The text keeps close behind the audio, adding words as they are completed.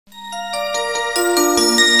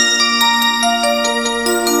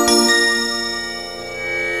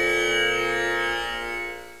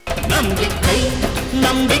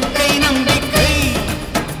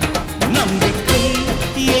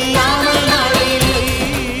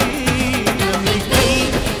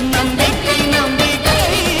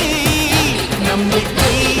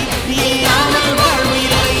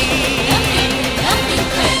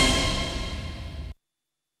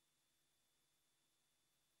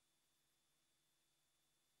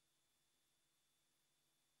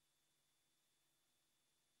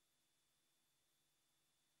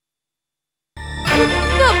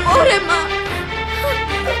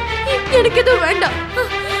எனக்கு எதுவும் வேண்டாம்.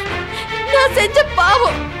 நான் செஞ்ச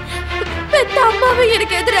பாவம் பெத்த அம்மாவே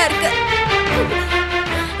எனக்கு எதிரா இருக்க.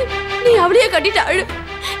 நீ அவளையே கட்டிட்டு அழு,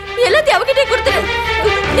 எல்லாத்தையும் அவகிட்டே கொடுத்துரு.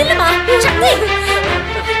 இல்லம்மா சக்தி,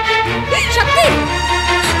 சக்தி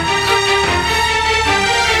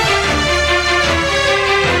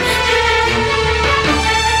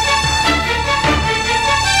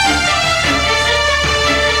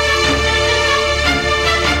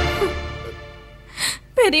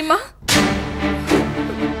பெரியம்மா,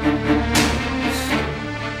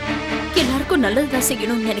 எல்லாருக்கும் நல்லதுதான்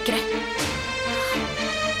செய்யணும்னு நினைக்கிறேன்.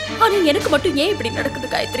 ஆனா எனக்கு மட்டும் ஏன் இப்படி நடக்குது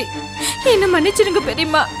காயத்ரி? என்ன மன்னிச்சிருங்க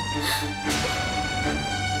பெரியம்மா.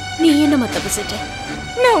 நீ என்ன தப்பு செஞ்ச?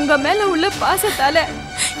 நான் உங்க மேல உள்ள பாசத்தால,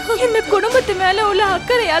 இந்த குடும்பத்து மேல உள்ள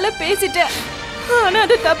அக்கறையால பேசிட்டேன். ஆனா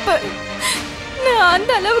அது தப்பு. நான்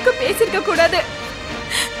அந்த அளவுக்கு பேசிருக்க கூடாது.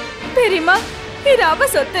 பெரியம்மா, இது அவ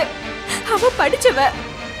சொத்து, அவ படிச்சவ.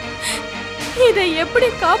 இதை எப்படி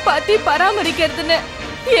காப்பாத்தி பராமரிக்கிறதுன்னு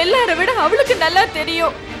எல்லாரை விட அவளுக்கு நல்லா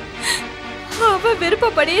தெரியும். அவ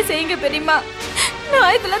விருப்பப்படியே செய்யுங்க பெரியம்மா.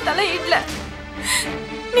 நான் இதுல தலையிடல.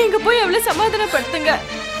 நீங்க போய் அவளை சமாதானப்படுத்துங்க.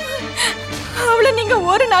 அவளை நீங்க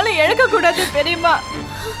ஒரு நாளும் இழக்க கூடாது பெரியம்மா.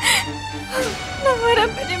 நான்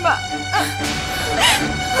வரேன் பெரியம்மா.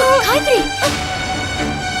 காயத்ரி,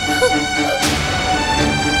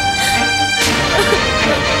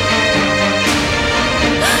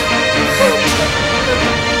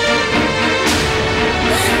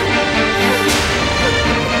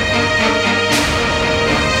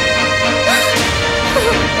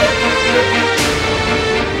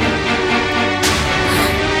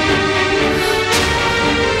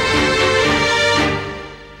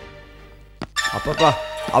 அப்பப்பா,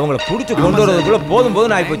 அவங்கள புடிச்சு கொண்டு வரதுக்குள்ள போதும்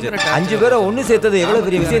போதும் ஆகி போச்சு. 5 பேரை ஒண்ணு சேர்த்தது எவ்வளவு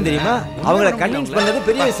பெரிய விஷயம் தெரியுமா? அவங்கள கன்வின்ஸ் பண்ணது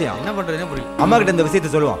பெரிய விஷயம். என்ன பண்றதுன்னு புரியல. அம்மா கிட்ட இந்த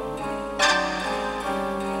விஷயத்தை சொல்லுவான்.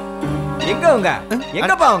 எங்க அவங்க?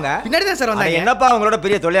 எங்கப்பா அவங்க? பின்னாடி தான் சார் வந்தாங்க. என்னப்பா அவங்களோட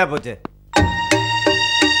பெரிய தொல்லையா போச்சு?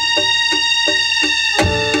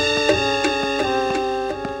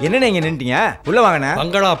 என்ன நீங்க நின்னுட்டீங்க? உள்ள வாங்கண்ணே.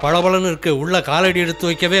 பங்களா பளபளன்னு இருக்கு. உள்ள காலடி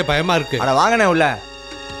எடுத்து வைக்கவே பயமா இருக்கு. அட வாங்கண்ணே உள்ள.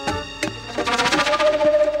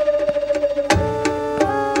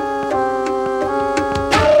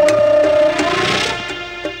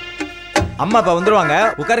 அம்மா அப்பா வந்துருவாங்க.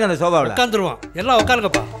 உட்காருங்க அந்த சோபாவில். உட்காந்துருவான். எல்லாம்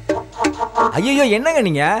உட்காருங்கப்பா. ஐயோ என்னங்க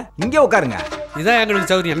நீங்க இங்கே உட்காருங்க. இதான்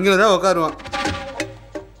எங்களுக்கு சௌரியம். இங்கே தான் உட்காருவான்.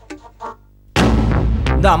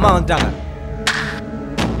 இந்த அம்மா வந்துட்டாங்க.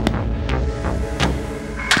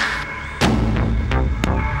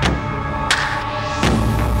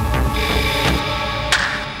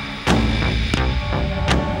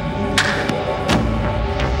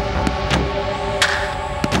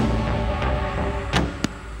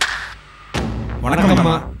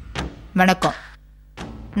 வணக்கம்மா. வணக்கம்.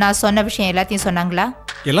 நான் சொன்ன விஷயம் எல்லாத்தையும் சொன்னாங்களா?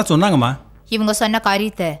 எல்லாம் சொன்னாங்கம்மா. இவங்க சொன்ன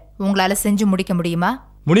காரியத்தை உங்களால செஞ்சு முடிக்க முடியுமா?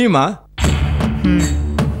 முடியுமா?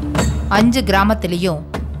 5 கிராமத்திலையும்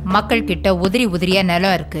மக்கள் கிட்ட உதிரி உதிரியா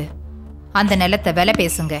நிலம் இருக்கு. அந்த நிலத்தை விலை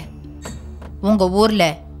பேசுங்க. உங்க ஊர்ல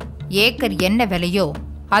ஏக்கர் என்ன விலையோ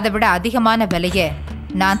அதை விட அதிகமான விலைய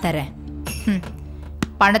நான் தரேன்.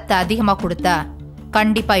 பணத்தை அதிகமா கொடுத்தா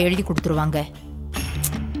கண்டிப்பா எழுதி கொடுத்துருவாங்க.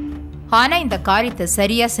 ஆனா இந்த காரியத்தை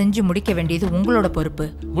சரியா செஞ்சு முடிக்க வேண்டியது உங்களோட பொறுப்பு.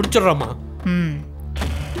 முடிச்சிடுறோமா?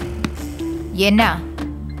 ஏன்னா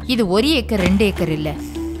இது 1 ஏக்கர் 2 ஏக்கர் இல்ல,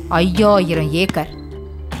 5000 ஏக்கர்.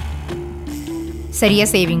 சரியா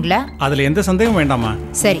செய்வீங்களா? அதுல எந்த சந்தேகம் வேண்டாமா?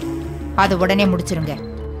 சரி, அது உடனே முடிச்சிருங்க.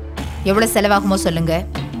 எவ்வளவு செலவாகுமோ சொல்லுங்க,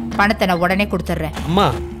 பணத்தை நான் உடனே கொடுத்துட்றேன். அம்மா,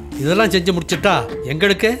 இதெல்லாம் செஞ்சு முடிச்சிட்டா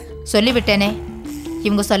எங்களுக்கு? சொல்லிவிட்டேனே,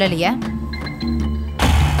 இவங்க சொல்லலையா?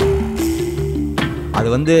 அது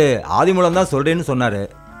வந்து ஆதி மூலம் தான் சொல்றேன்னு சொன்னாரு.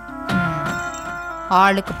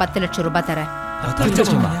 ஆளுக்கு 10 லட்சம் ரூபாய் தரேன்.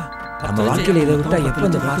 நம்ம வாழ்க்கையில இதை விட்டா எப்ப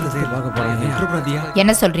இந்த பாக்கியத்தை பார்க்க போறாங்க?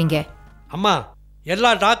 என்ன சொல்றீங்க? அம்மா,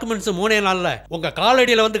 எல்லா டாக்குமெண்ட்ஸும் 3 நாள்ல உங்க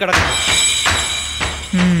காலடியில வந்து கிடக்கும்.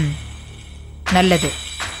 நல்லது.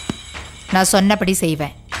 நான் சொன்னபடி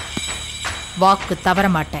செய்வேன். வாக்கு தவற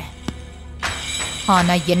மாட்டேன்.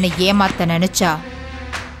 ஆனா என்னை ஏமாத்த நினைச்சா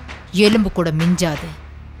எலும்பு கூட மிஞ்சாது.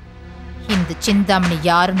 இந்த சிந்தாமணி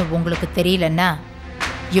யாருன்னு உங்களுக்கு தெரியலன்னா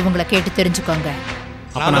இவங்களை கேட்டு தெரிஞ்சுக்கோங்க.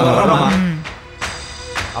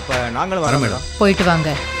 அப்ப நாங்களும் வரோம் மேடம். போயிட்டு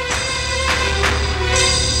வாங்க.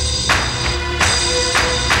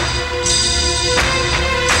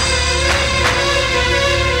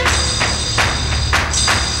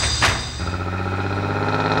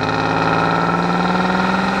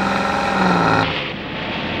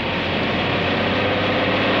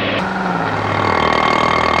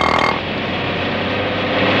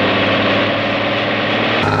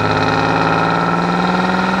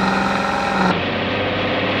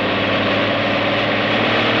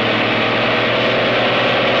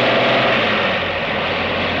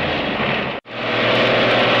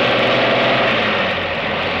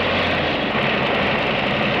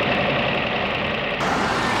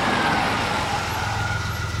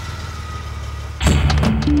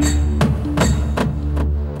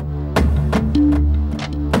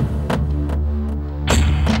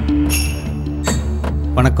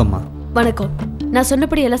 வணக்கம்மா. வணக்கம். நான்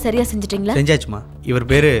சொன்னபடி எல்லாம் சரியா செஞ்சிட்டீங்களா? செஞ்சாச்சுமா. இவர்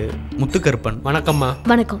பேரு முத்துக்கருப்பன். வணக்கம்மா.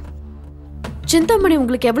 வணக்கம். சிந்தாமணி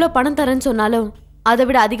உங்களுக்கு எவ்வளவு பணம் தரேன்னு சொன்னாலும் அதை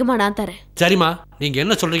விட அதிகமா நான் தரேன். சரிம்மா, நீங்க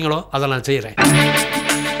என்ன சொல்றீங்களோ அதை நான் செய்யறேன்.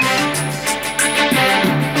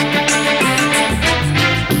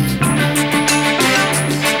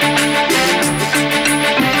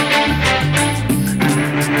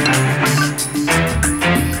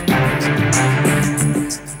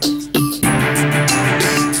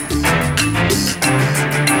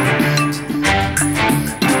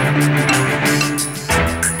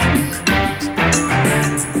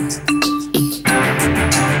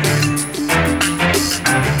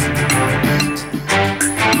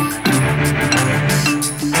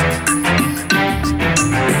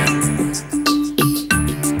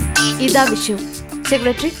 இதான் விஷயம்.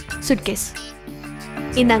 செக்ரட்டரி, சுட்கேஸ்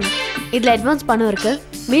இந்தாங்க. இதுல அட்வான்ஸ் பணம் இருக்கு.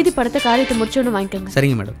 மீதி பணத்தை காரியத்தை முடிச்சோன்னு வாங்கிக்கோங்க.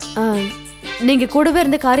 சரிங்க மேடம். நீங்க கூடவே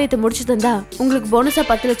இருந்த காரியத்தை முடிச்சு தந்தா உங்களுக்கு போனஸா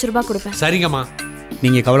 10 லட்சம் ரூபாய் கொடுப்பேன். சரிங்கம்மா.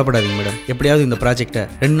 நீங்க கவலைப்படாதீங்க மேடம். எப்படியாவது இந்த ப்ராஜெக்டை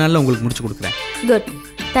 2 நாள்ல உங்களுக்கு முடிச்சு கொடுக்குறேன். Good,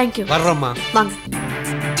 thank you. வர்றோம்மா. வாங்க.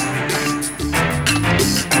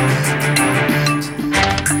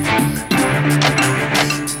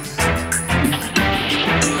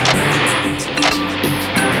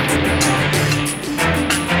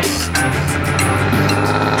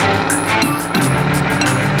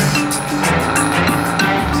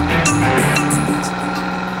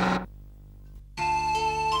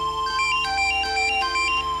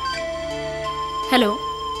 ஹலோ.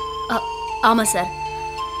 ஆமாம் சார்,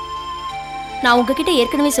 நான் உங்ககிட்ட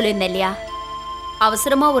ஏற்கனவே சொல்லியிருந்தேன் இல்லையா,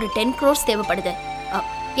 அவசரமாக ஒரு 10 crores தேவைப்படுது.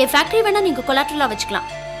 என் ஃபேக்ட்ரி வேணால் நீங்கள் கொலாட்ரலாக வச்சுக்கலாம்.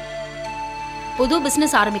 புது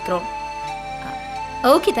பிஸ்னஸ் ஆரம்பிக்கிறோம்.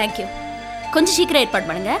 Okay, thank you. கொஞ்சம் சீக்கிரம் ஏற்பாடு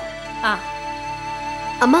பண்ணுங்க.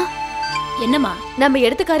 அம்மா. என்னம்மா? நம்ம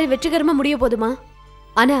எடுத்த காரியம் வெற்றிகரமாக முடிய போதுமா?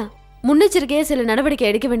 ஆனா முன்னெச்சரிக்கையா சில நடவடிக்கை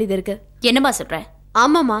எடுக்க வேண்டியது இருக்கு. என்னம்மா சொல்ற?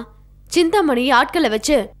 ஆமாம்மா, சிந்தாமணி ஆட்களை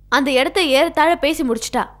வச்சு அந்த இடத்த ஏறத்தாழ பேசி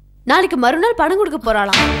முடிச்சுட்டா. நாளைக்கு மறுநாள் பணம் கொடுக்க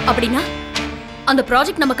போறாளாம். அப்படின்னா அந்த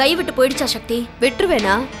ப்ராஜெக்ட் நம்ம கையை விட்டு போயிடுச்சா சக்தி?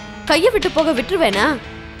 விட்டுருவேனா? கையை விட்டு போக விட்டுருவேனா?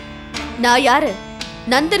 நான் யாரு?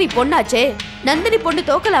 நந்தினி பொண்ணாச்சே. நந்தினி பொண்ணு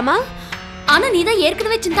தோக்கலாமா? ஆனா நீ தான்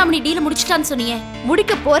ஏற்கனவே சிந்தாமணி டீல முடிச்சிட்டான்னு சொன்னீங்க.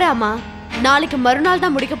 முடிக்க போறாமா? நாளைக்கு மறுநாள்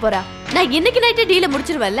தான் முடிக்க போறா. நான் இன்னைக்கு நைட்டு டீல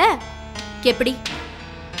முடிச்சிருவேன்ல. எப்படி?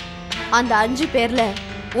 அந்த 5 பேர்ல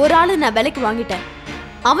ஒரு ஆளு நான் விலைக்கு வாங்கிட்டேன்.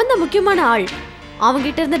 அவன் தான் முக்கியமான ஆள்.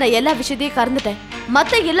 அவங்கிட்ட இருந்து நான் எல்லா விஷயத்தையும் கறந்துட்டேன்.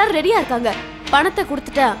 மத்த எல்லாரும் ரெடியா இருக்காங்க. பணத்தை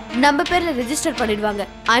கொடுத்துட்டா நம்ம பேர்ல ரெஜிஸ்டர் பண்ணிடுவாங்க.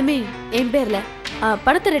 ஐ மீன் என் பேர்ல.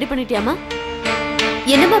 பணத்தை ரெடி பண்ணிட்டியாமா?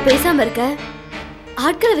 என்னம்மா பேசாம இருக்க?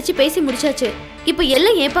 ஆட்களை வச்சு பேசி முடிச்சாச்சு. இப்ப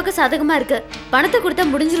எல்லாம் என் பக்கம் சாதகமா இருக்கு. பணத்தை கொடுத்தா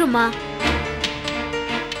முடிஞ்சிருமா?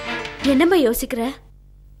 என்னம்மா யோசிக்கிற?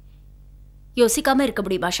 யோசிக்காம இருக்க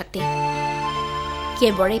முடியுமா சக்தி?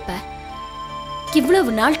 என் உழைப்ப,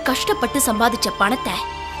 இவ்வளவு நாள் கஷ்டப்பட்டு சம்பாதிச்ச பணத்தை,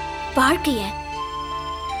 வாழ்க்கைய,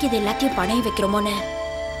 இது எல்லாத்தையும் பணைய வைக்கிறோமோன்னு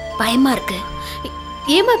பயமா இருக்கு.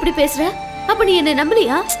 ஏமா இப்படி பேசுற? அப்ப நீ என்ன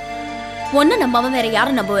நம்பலையா? ஒன்னு நம்பாம வேற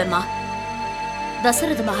யாரும் நம்புவேமா?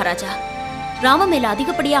 தசரத மகாராஜா ராம மேல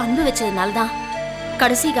அதிகப்படியா அன்பு வச்சதுனால்தான்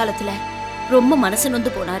கடைசி காலத்துல ரொம்ப மனசு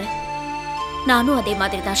நொந்து போனாரு. நானும் அதே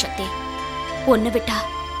மாதிரி தான் சக்தி. ஒன்ன விட்டா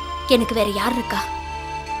எனக்கு வேற யார் இருக்கா?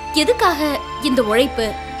 எதுக்காக இந்த உழைப்பு,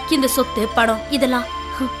 இந்த சொத்து, பணம் இதெல்லாம்?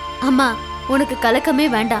 அம்மா, உனக்கு கலக்கமே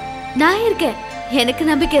வேண்டாம். நான் இருக்கேன். எனக்கு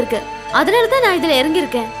நம்பிக்கை இருக்கு. அதனாலதான் நான் இதுல இறங்கி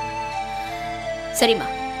இருக்கேன். சரிம்மா,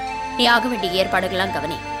 நீ ஆக வேண்டிய ஏற்பாடுகள்லாம்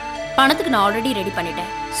கவனி. பணத்துக்கு நான் ஆல்ரெடி ரெடி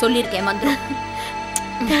பண்ணிட்டேன். சொல்லியிருக்கேன் வந்து.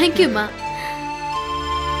 தேங்க்யூம்மா.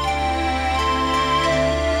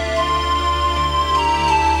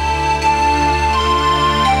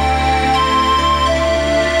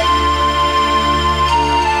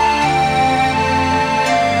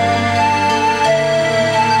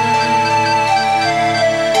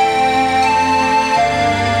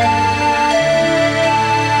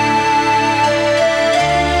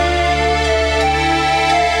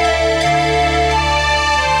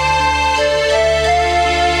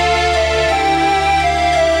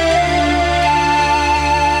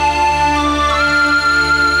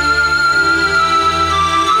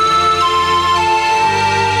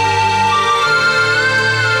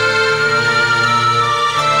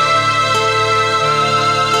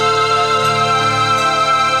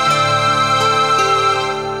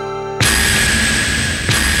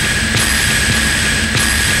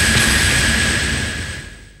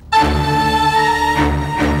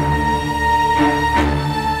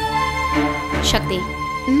 சக்தி,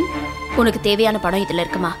 உனக்கு தேவையான பணம் இதுல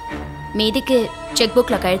இருக்குமா? மீதிக்கு செக்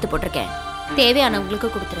புக்ல கையெழுத்து போட்டிருக்கேன். தேவையானவங்களுக்கு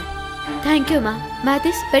கொடுத்துரு. தேங்க்யூம்மா.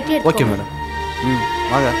 மேதிஸ், பெட்டி எடுத்து. Okay madam.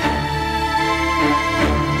 வாங்க.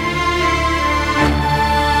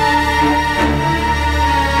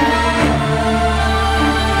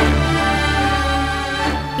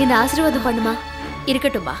 என்ன ஆசீர்வாதம் பண்ணுமா.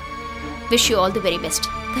 இருக்கட்டும்பா. Wish you all the very best.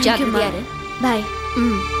 ஜாக்கிரதையா இரு. பாய்.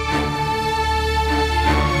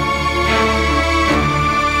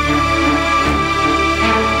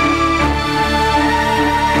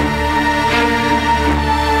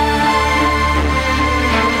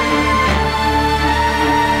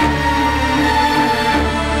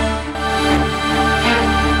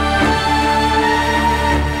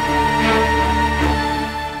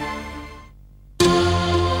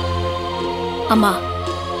 அம்மா,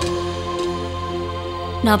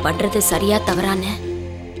 நான் பண்றது சரியா தவறான்னு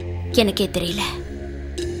எனக்கே தெரியல.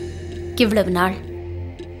 இவ்வளவு நாள்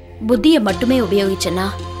புத்தியை மட்டுமே உபயோகிச்சேன்னா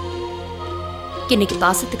இன்னைக்கு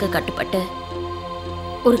பாசத்துக்கு கட்டுப்பட்டு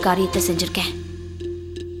ஒரு காரியத்தை செஞ்சிருக்கேன்.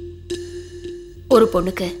 ஒரு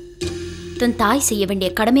பொண்ணுக்கு தன் தாய் செய்ய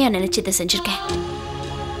வேண்டிய கடமையா நினைச்சதை செஞ்சிருக்கேன்.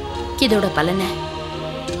 இதோட பலனை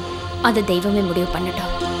அந்த தெய்வமே முடிவு பண்ணட்டும்.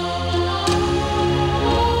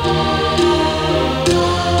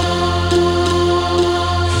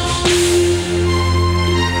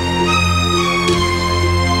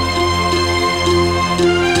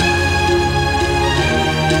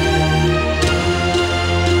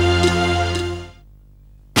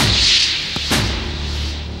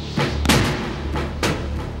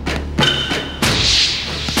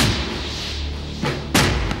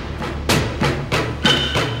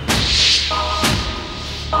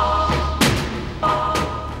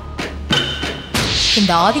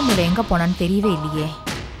 இந்த ஆதிமூலம் எங்க போனான்னு தெரியவே இல்லையே.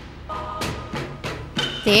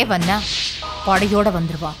 தேவன்னா படையோட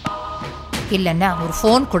வந்துருவான், இல்லைன்னா ஒரு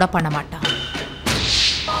ஃபோன் கூட பண்ண மாட்டான்.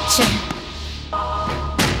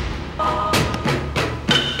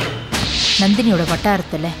 நந்தினியோட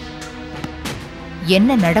வட்டாரத்துல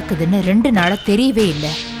என்ன நடக்குதுன்னு 2 நாளா தெரியவே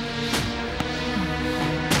இல்லை.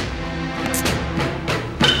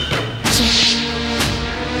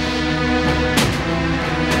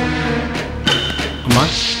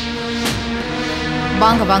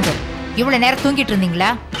 வாங்க வாங்க. இவ்வளவு நேரம் தூங்கிட்டு இருந்தீங்களா?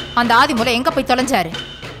 அந்த ஆதிமூலம் எங்க போய் தொலைஞ்சாரு?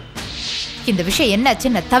 இந்த விஷயம் என்னாச்சு?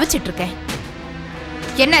 நான் தவிச்சிட்டு இருக்கேன்.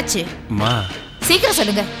 என்னாச்சு? சீக்கிரம்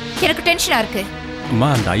சொல்லுங்க, எனக்கு டென்ஷனா இருக்கு. அம்மா,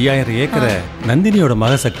 அந்த 5000 ஏக்கரை நந்தினியோட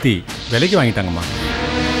மக சக்தி விலைக்கு வாங்கிட்டாங்கம்மா.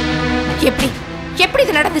 எப்படி எப்படி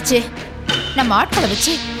இது நடந்துச்சு? நம்ம ஆட்களை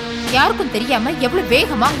வச்சு யாருக்கும் தெரியாம எவ்வளவு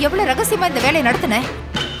வேகமா எவ்வளவு ரகசியமா இந்த வேலையை நடத்தினேன்.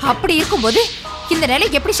 அப்படி இருக்கும்போது இந்த நிலை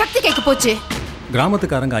எப்படி சக்தி கைக்கு போச்சு?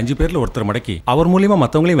 கிராமத்துக்காரங்க 5 பேர்ல ஒருத்தர் மடக்கி அவர் மூலியமா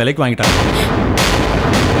மத்தவங்களையும் விலைக்கு வாங்கிட்டாங்க.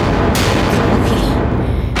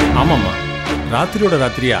 ஆமாம்மா, ராத்திரியோட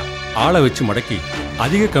ராத்திரியா ஆளை வச்சு மடக்கி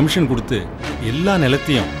அதிக கமிஷன் கொடுத்து எல்லா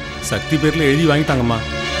நிலத்தையும் சக்தி பேர்ல எழுதி வாங்கிட்டாங்கம்மா.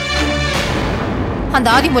 அந்த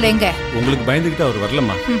ஆதிமூலம் எங்க? உங்களுக்கு பயந்துகிட்டு அவர்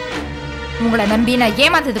வரலம்மா. உங்களை நம்பி நான்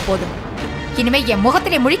ஏமாந்தது போதும். இனிமே என்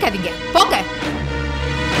முகத்திலே முழிக்காதீங்க, போங்க.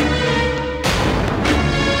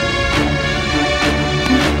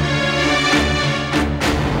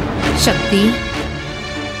 சக்தி,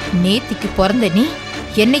 நேத்திக்கு பிறந்த நீ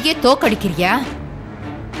என்னையே தோக்கடிக்கிறியா?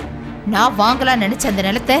 நான் வாங்கலாம் நினைச்ச அந்த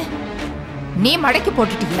நிலத்தை நீ மடக்கி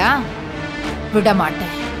போட்டுட்டியா? விட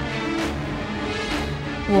மாட்டேன்.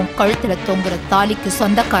 உன் கழுத்துல தொங்குற தாலிக்கு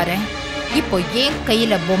சொந்தக்காரன் இப்போ ஏன்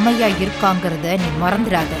கையில பொம்மையா இருக்காங்கிறத நீ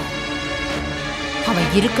மறந்துடாத. அவன்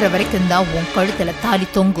இருக்கிற வரைக்கும் தான் உன் கழுத்துல தாலி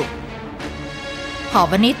தொங்கும்.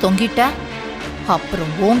 அவனே தொங்கிட்டா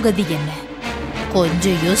அப்புறம் ஓங்கதி என்ன?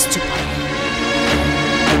 கொஞ்சம் யோசிச்சு பாரு.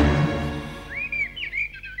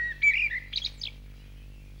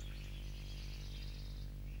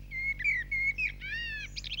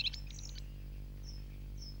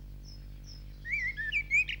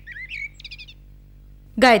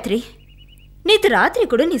 காயத்ரி, நேத்து ராத்திரி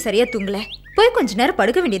கூட நீ சரியா தூங்கல. போய் கொஞ்ச நேரம்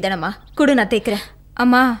படுக்க வேண்டியதானம்மா. குடு, நான் தேய்க்கிறேன்.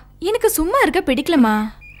 அம்மா, எனக்கு சும்மா இருக்க பிடிக்கலம்மா.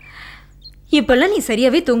 இப்பெல்லாம் நீ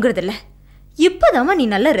சரியாவே தூங்குறதில்ல. இப்பதாம்மா நீ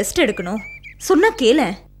நல்லா ரெஸ்ட் எடுக்கணும். சொன்னா கேள.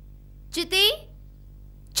 சித்தி,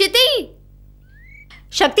 சித்தி.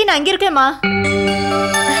 சக்தி, நான் இங்க இருக்கேம்மா.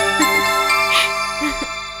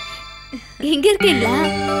 எங்க இருக்கீங்களா?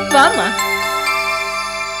 வாமா.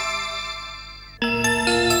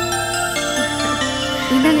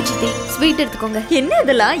 இந்தாங்க சித்தி, ஸ்வீட் எடுத்துக்கோங்க. என்ன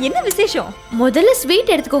இதெல்லாம்? என்ன விசேஷம்? முதல்ல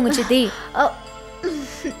ஸ்வீட் எடுத்துக்கோங்க சித்தி.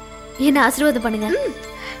 என்ன ஆசீர்வாதம் பண்ணுங்க.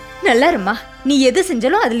 நல்லா இருமா. நீ எது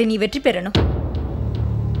செஞ்சாலும் அதுல நீ வெற்றி பெறணும்.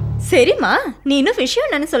 சரிம்மா, நீ இன்னும் விஷயம்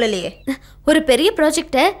என்னன்னு சொல்லலையே. ஒரு பெரிய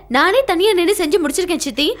ப்ராஜெக்ட நானே தனியா நின்று செஞ்சு முடிச்சிருக்கேன்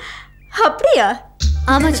சித்தி. அப்படியா?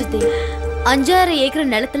 ஆமா சித்தி. 5000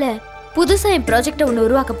 ஏக்கர் நிலத்துல புதுசா என் ப்ராஜெக்ட ஒண்ணு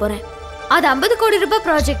உருவாக்க போறேன். அது 50 கோடி ரூபாய்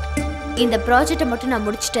ப்ராஜெக்ட். இந்த ப்ராஜெக்ட மட்டும் நான்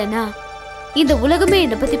முடிச்சிட்டேன்னா இந்த உலகமே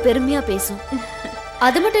என்னை பத்தி பெருமையா பேசும்.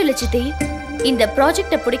 அது மட்டும் இல்ல சித்தி, இந்த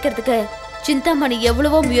ப்ராஜெக்ட பிடிக்கிறதுக்கு சிந்தாமணி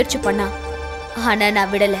எவ்வளவோ முயற்சி பண்ணா. ஆனா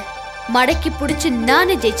நான் விடல. மடக்கி பிடிச்சு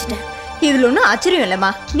நானே ஜெயிச்சிட்டேன். இதுல ஒன்றும் ஆச்சரியம் இல்லம்மா.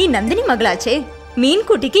 நீ நந்தினி மகளாச்சே, மீன்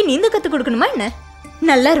குட்டிக்கு நீந்த கத்து கொடுக்கணுமா என்ன?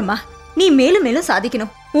 நல்லா இருமா, நீ மேலும் மேலும்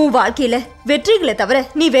சாதிக்கணும். உன் வாழ்க்கையில வெற்றிகளை தவிர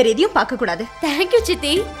நீ வேற எதையும் பார்க்க கூடாது. தேங்க்யூ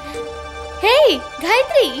சித்தி. ஹேய்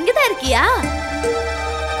காயத்ரி, இங்கதான் இருக்கியா?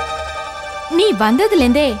 நீ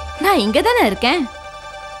வந்ததுலேருந்தே நான் இங்க தானே இருக்கேன்.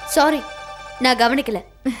 சாரி, நான் கவனிக்கல.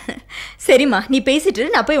 சரிம்மா, நீ பேசிட்டு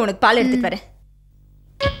நான் போய் உனக்கு பால் எடுத்துட்டு வரேன்.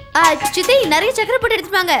 சித்தி, நிறைய சக்கரை போட்டு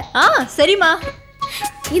எடுத்துப்பாங்க. சரிம்மா.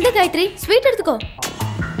 இந்த காயத்ரி, ஸ்வீட் எடுத்துக்கோ.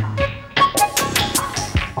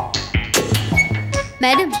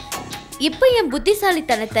 மேடம், இப்போ என்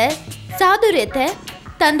புத்திசாலித்தனத்தை, சாதுரியத்தை,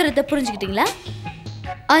 தந்திரத்தை புரிஞ்சுக்கிட்டீங்களா?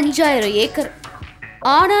 5000 ஏக்கர்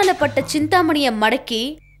ஆனாலப்பட்ட சிந்தாமணிய மடக்கி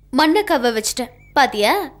மண்ணை கவ வச்சிட்டேன்.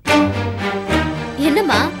 பாத்தியா?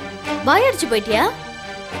 என்னம்மா வாயடிச்சு போயிட்டியா?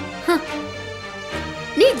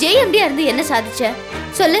 நீ ஜேஎம்டியா இருந்து என்ன சாதிச்ச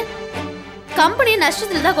சொல்லு? கம்பெனியை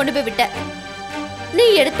நஷ்டத்துல தான் கொண்டு போய் விட்ட. நீ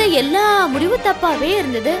எடுத்த எல்லா முடிவும் தப்பாவே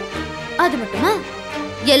இருந்தது. அது மட்டுமா,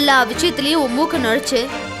 எல்லா விஷயத்திலயும் உன் மூக்க நுழைச்சு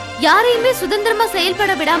யாரையுமே சுதந்திரமா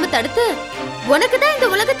செயல்பட விடாம தடுத்து உனக்குதான் இந்த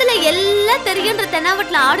உலகத்துல எல்லாம் தெரியுன்ற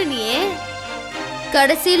தென்னாவட்ல ஆடுனியே.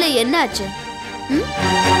 கடைசியில என்ன ஆச்சு?